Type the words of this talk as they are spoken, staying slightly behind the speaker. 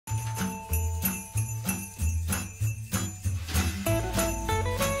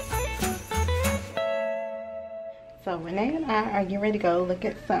So Renee and I are getting ready to go look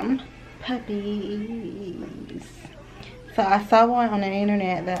at some puppies. So I saw one on the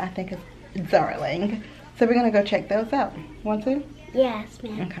internet that I think is darling. So we're gonna go check those out. Want to? Yes,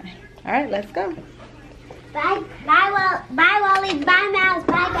 ma'am. Okay. All right, let's go. Bye, bye, Wally. Bye, Mouse.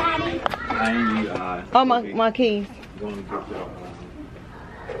 Bye, Daddy. Oh, my keys. Going to get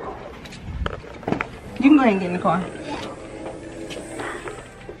You can go ahead and get in the car.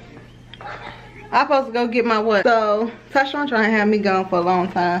 I'm supposed to go get my what? So, Tashawn trying to have me gone for a long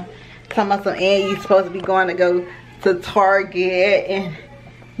time. Talking about some, and you supposed to be going to go to Target, and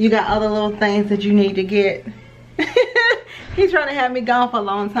you got other little things that you need to get. He's trying to have me gone for a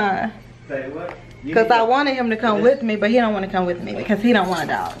long time. Say what? Because I wanted him to come with me, but he don't want to come with me because he don't want a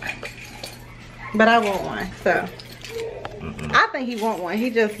dog. But I want one, so. I think he want one. He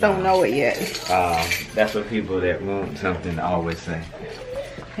just don't know it yet. That's what people that want something always say.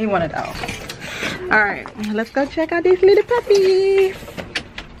 He want a dog. Alright, let's go check out these little puppies.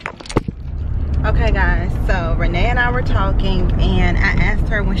 Okay guys, so Renee and I were talking and I asked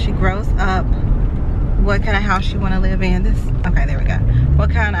her when she grows up what kind of house she want to live in. Okay, there we go.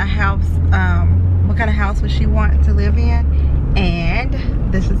 What kind of house would she want to live in? And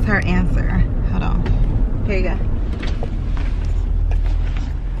this is her answer. Hold on. Here you go.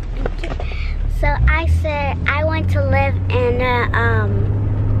 So I said I want to live in a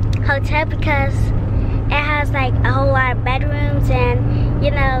hotel because it has like a whole lot of bedrooms, and you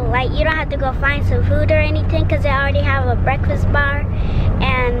know, like you don't have to go find some food or anything because they already have a breakfast bar,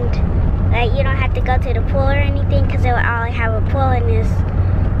 and like you don't have to go to the pool or anything because they will already have a pool, and it's,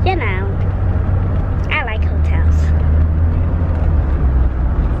 you know, I like hotels.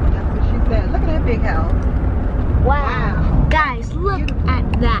 That's what she said. Look at that big house. Wow. Guys, look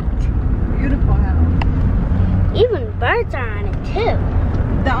at that. Beautiful house. Even birds are on it too.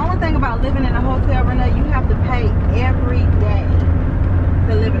 The only thing about living in a hotel, Renee, you have to pay every day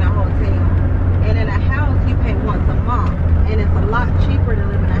to live in a hotel. And in a house, you pay once a month. And it's a lot cheaper to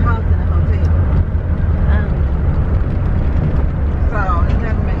live in a house than a hotel. So you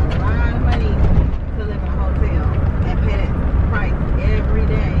have to make a lot of money to live in a hotel and pay that price every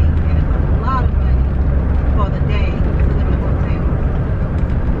day. And it's a lot of money for the day to live in a hotel.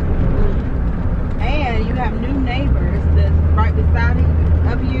 And you have new neighbors that's right beside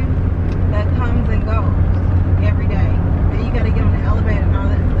of you that comes and goes every day. And you got to get on the elevator and all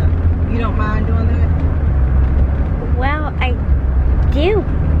that stuff. You don't mind doing that? Well, I do.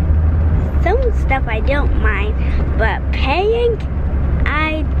 Some stuff I don't mind, but paying,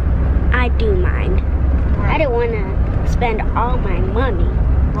 I do mind. Right. I don't want to spend all my money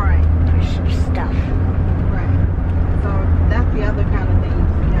Right. for stuff. Right. So that's the other kind of things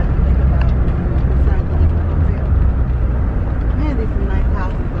you have to think about besides living in a hotel. Man, these some nice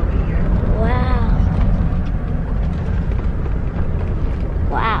houses over here. Wow.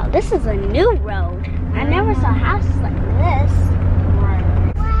 Wow, this is a new road. I never saw houses like this. Right.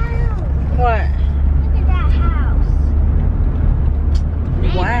 Wow. What? Look at that house.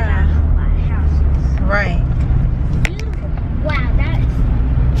 Man, Wow. that's a lot of houses. Right. Beautiful. Wow, that's...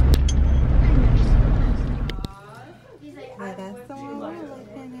 Yeah, that's the one we're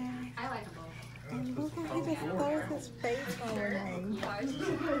looking at. I like them both. And look how he just throws his face over him.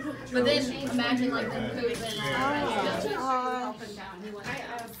 But then imagine like the poop and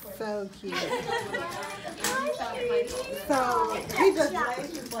So cute. So he just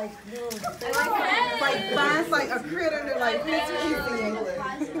lays his like little like finds like a critter to like piece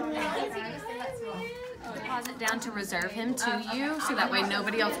deposit down to reserve him to you, so that way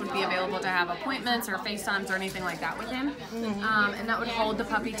nobody else would be available to have appointments or FaceTimes or anything like that with him. And that would hold the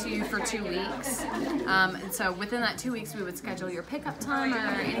puppy to you for 2 weeks. And so within that 2 weeks, we would schedule your pickup time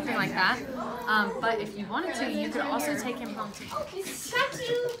or anything like that. But if you wanted to, you could also take him home too. It's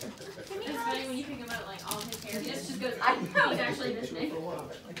funny when you think about it, like all his hair just goes. I know he's actually this big.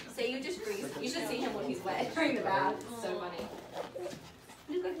 So you just freeze. You should see him when he's wet during the bath. It's so funny.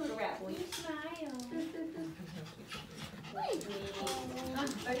 Look like a little rat boy. Smile. I'm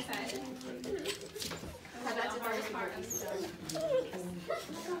so excited. That's the hardest part.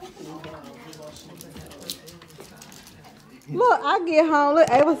 Look, I get home. Look,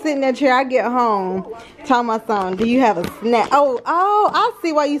 Ava sitting in that chair. I get home. Tell my son, do you have a snack? Oh, I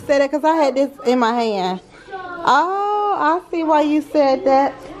see why you said that because I had this in my hand. Oh, I see why you said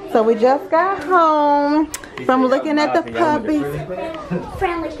that. So we just got home from looking at the puppies.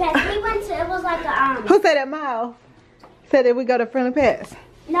 Friendly Pets. We went to, it was like a, Who said that, Miles? Said that we go to Friendly Pets.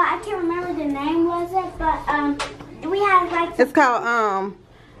 no, I can't remember the name was it, but we had like, It's called, I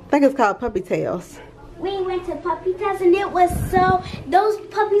think it's called Puppy Tails. we went to Puppy Test and it was so, those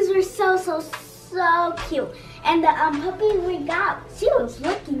puppies were so so cute. And the puppy we got, she was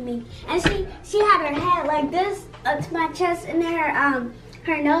licking me, and she had her head like this up to my chest, and then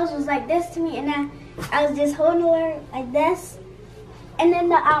her nose was like this to me, and then I was just holding her like this. And then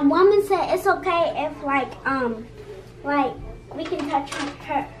the woman said it's okay if like we can touch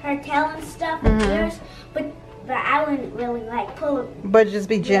her tail and stuff and ears, but I wouldn't really like pull it. But just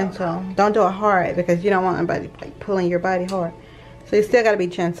be gentle. Don't do it hard because you don't want anybody like pulling your body hard. So you still gotta be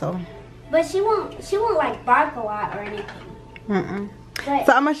gentle. But she won't like bark a lot or anything. But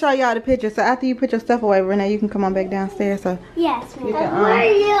so I'm gonna show y'all the picture. So after you put your stuff away, Renee, you can come on back downstairs. So yes, ma'am. You can,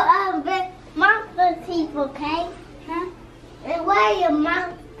 Where you monster teeth, okay? Huh? And where your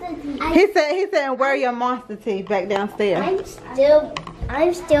monster teeth? he said wear your monster teeth back downstairs.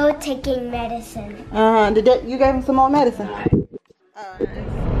 I'm still taking medicine. You gave him some more medicine?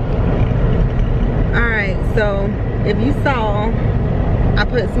 Alright, so if you saw, I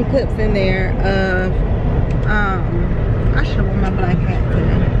put some clips in there of I should have worn my black hat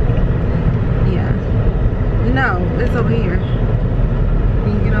today. Yeah. No, it's over here.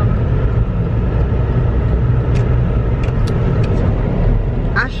 Can you get over?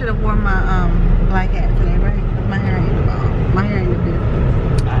 I should have worn my black hat today, right? Because my hair ain't involved. My hair ain't the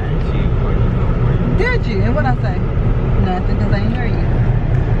business. I actually wore you. Did you? And what'd I say? Nothing, because I ain't hear you.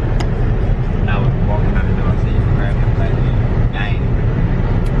 I was walking out the door and see you grab him like I ain't.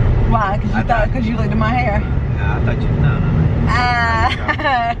 Why? Because you looked at my hair? Nah, I thought you, no.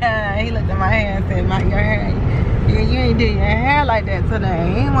 He looked at my hair and said, your hair ain't, you ain't do your hair like that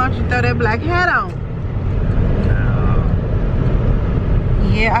today. Why don't you throw that black hat on?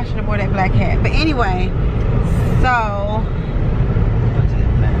 Yeah, I should have wore that black hat. But anyway, so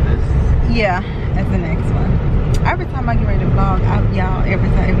yeah, that's the next one. Every time I get ready to vlog, y'all, if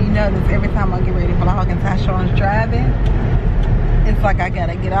you notice, every time I get ready to vlog and Tyshawn's driving, it's like I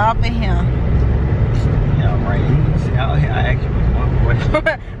gotta get off of him. Yeah, right. I asked you one question.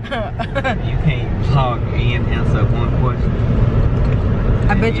 You can't vlog and answer one question.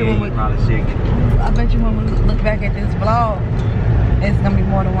 I bet you when we look back at this vlog, it's gonna be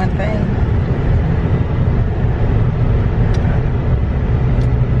more than one thing.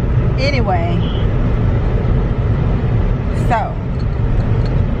 Anyway, so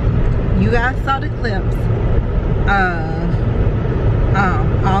you guys saw the clips of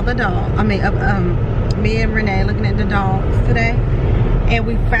all the dogs. I mean, me and Renee looking at the dogs today, and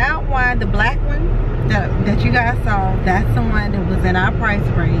we found one, the black one that you guys saw. That's the one that was in our price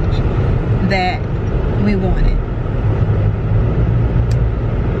range that we wanted.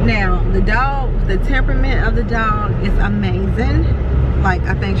 Now, the dog, the temperament of the dog is amazing. Like,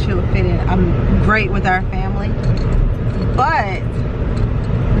 I think she'll fit in great with our family. But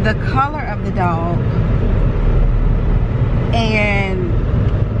the color of the dog and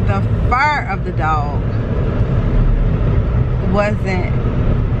the fur of the dog wasn't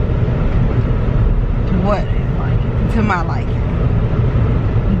what to my liking.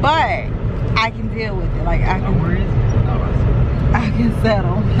 But I can deal with it. Like, I can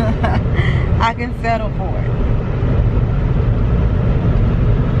settle. I can settle for it.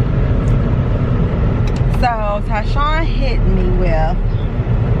 So Tyshawn hit me with,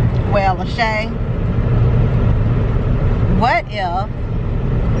 well, Lachey, what if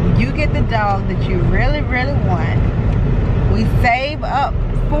you get the dog that you really, really want, we save up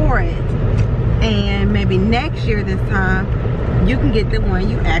for it, and maybe next year this time, you can get the one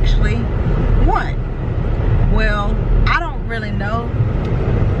you actually want. Well, I don't really know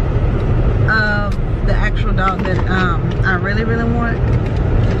of the actual dog that I really, really want.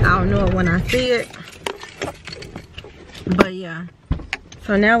 I'll know it when I see it. But yeah,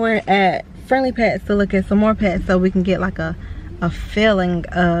 so now we're at Friendly Pets to look at some more pets so we can get like a feeling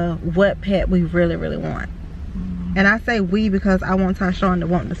of what pet we really, really want. And I say we because I want Tyshawn to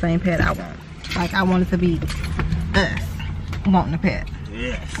want the same pet I want. Like, I want it to be us wanting a pet.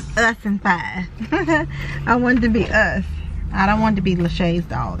 Yes. Us&Five. I want it to be us. I don't want it to be Lachey's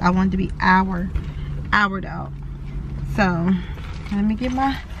dog. I want it to be our dog. So let me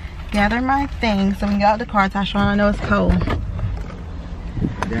gather my things so we can get out the car. Tyshawn, I know it's cold.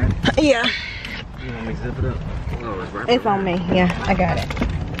 Yeah. You want me to zip it up? Oh, it's right. It's on me. Yeah, I got it.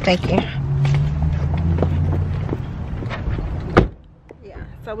 Thank you. Yeah,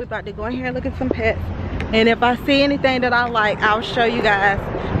 so we're about to go in here and look at some pets. And if I see anything that I like, I'll show you guys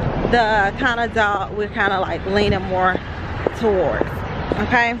the kind of dog we're kind of like leaning more towards.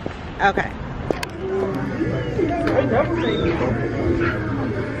 Okay? Okay.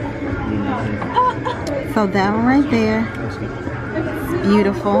 So that one right there, it's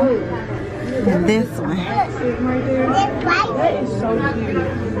beautiful. And this one. That is so cute.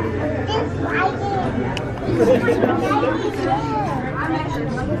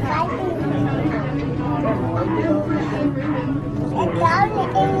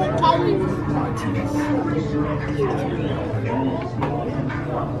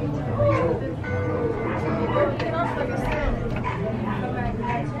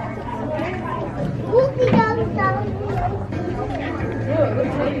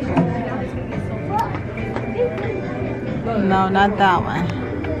 No, not that one.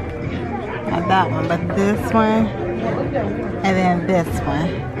 Not that one, but this one. And then this one.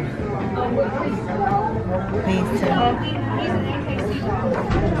 These two.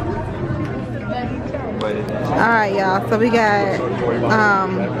 Alright, y'all. So we got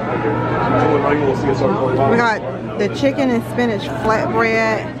the chicken and spinach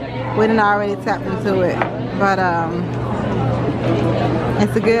flatbread. We done already tapped into it. But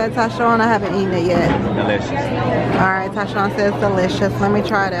it's a good, Tashawn. I haven't eaten it yet. Delicious. Alright, Tashawn says delicious. Let me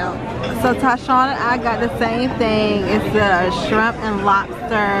try it out. So Tashawn and I got the same thing. It's the shrimp and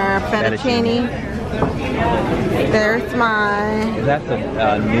lobster fettuccine. There's mine. That's a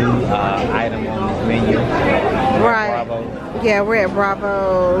new item on this menu. Right. Bravo. Yeah, we're at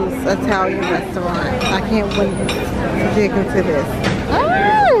Bravo's Italian restaurant. I can't wait to dig into this.